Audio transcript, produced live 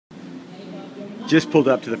Just pulled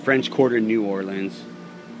up to the French Quarter in New Orleans.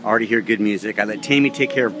 Already hear good music. I let Tammy take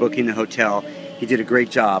care of booking the hotel. He did a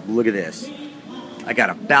great job. Look at this. I got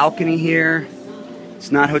a balcony here.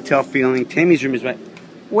 It's not hotel feeling. Tammy's room is right.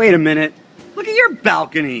 Wait a minute. Look at your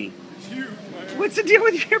balcony. What's the deal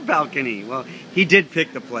with your balcony? Well, he did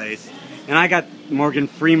pick the place. And I got Morgan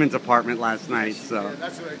Freeman's apartment last night, so. Yeah,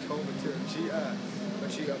 that's what I told her too.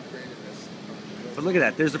 But she upgraded this. But look at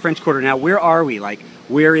that. There's the French Quarter. Now, where are we? Like,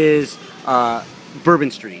 where is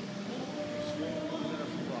Bourbon Street?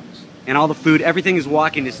 And all the food, everything is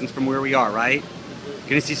walking distance from where we are, right?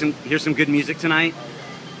 Gonna hear some good music tonight?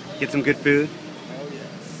 Get some good food? Oh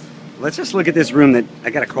yes. Let's just look at this room that I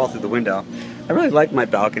gotta crawl through the window. I really liked my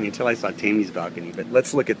balcony until I saw Tammy's balcony, but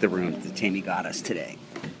let's look at the room that Tammy got us today.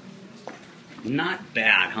 Not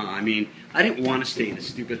bad, huh? I mean, I didn't want to stay in a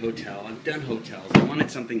stupid hotel. I've done hotels. I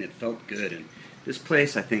wanted something that felt good, and this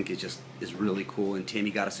place I think is really cool, and Tammy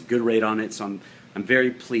got us a good rate on it, so I'm very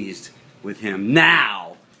pleased with him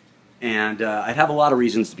now. And I'd have a lot of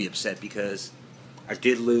reasons to be upset because I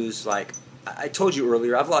did lose, like I told you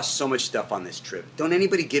earlier, I've lost so much stuff on this trip. Don't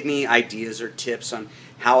anybody give me ideas or tips on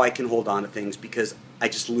how I can hold on to things, because I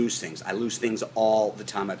just lose things. I lose things all the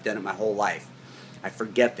time. I've done it my whole life. I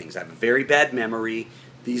forget things. I have a very bad memory.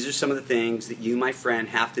 These are some of the things that you, my friend,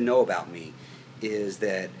 have to know about me, is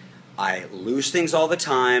that I lose things all the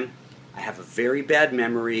time. I have a very bad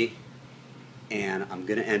memory. And I'm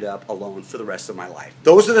going to end up alone for the rest of my life.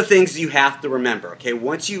 Those are the things you have to remember, okay?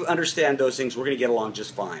 Once you understand those things, we're going to get along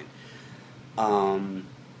just fine.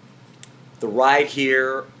 The ride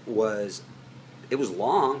here was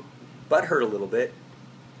long, butt hurt a little bit,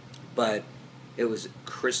 but it was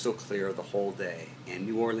crystal clear the whole day. And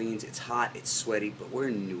New Orleans, it's hot, it's sweaty, but we're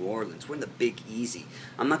in New Orleans. We're in the Big Easy.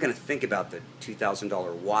 I'm not going to think about the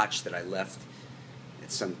 $2,000 watch that I left at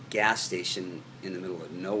some gas station in the middle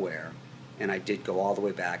of nowhere. And I did go all the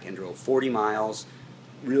way back and drove 40 miles,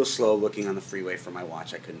 real slow, looking on the freeway for my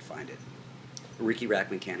watch. I couldn't find it. Ricky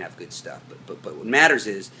Rackman can't have good stuff. But what matters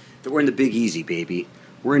is that we're in the Big Easy, baby.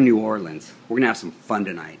 We're in New Orleans. We're going to have some fun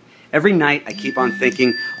tonight. Every night I keep on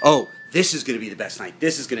thinking, oh, this is going to be the best night.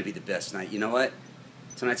 This is going to be the best night. You know what?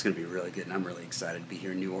 Tonight's going to be really good, and I'm really excited to be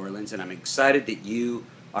here in New Orleans, and I'm excited that you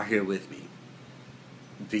are here with me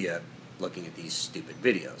via looking at these stupid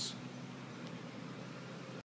videos.